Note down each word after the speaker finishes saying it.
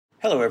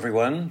Hello,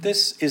 everyone.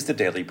 This is the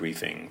Daily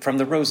Briefing from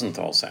the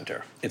Rosenthal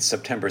Center. It's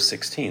September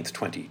 16th,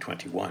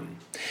 2021.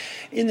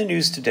 In the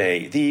news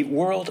today, the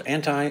World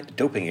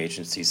Anti-Doping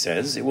Agency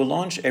says it will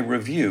launch a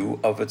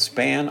review of its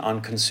ban on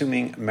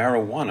consuming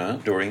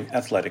marijuana during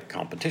athletic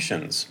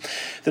competitions.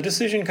 The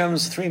decision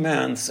comes 3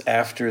 months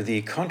after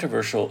the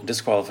controversial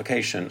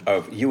disqualification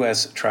of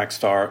U.S. track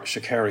star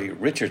Sha'Carri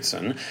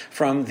Richardson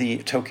from the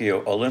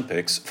Tokyo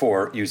Olympics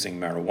for using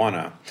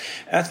marijuana.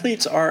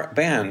 Athletes are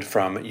banned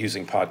from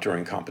using pot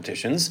during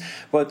competitions,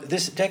 but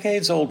this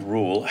decades-old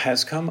rule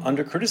has come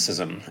under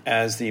criticism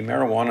as the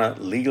marijuana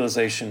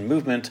legalization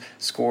movement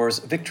scores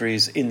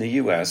victories in the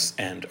U.S.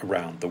 and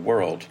around the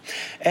world.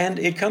 And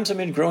it comes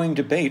amid growing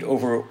debate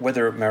over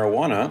whether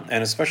marijuana,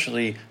 and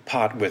especially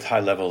pot with high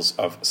levels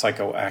of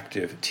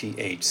psychoactive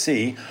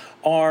THC,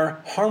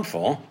 are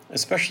harmful,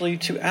 especially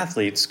to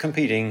athletes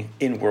competing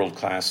in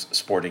world-class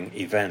sporting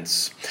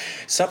events.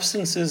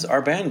 Substances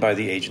are banned by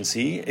the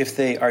agency if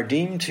they are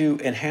deemed to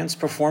enhance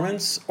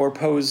performance or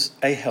pose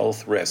a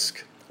health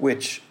risk,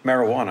 which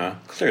marijuana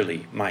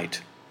clearly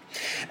might.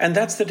 And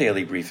that's the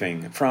Daily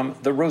Briefing from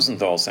the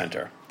Rosenthal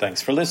Center.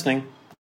 Thanks for listening.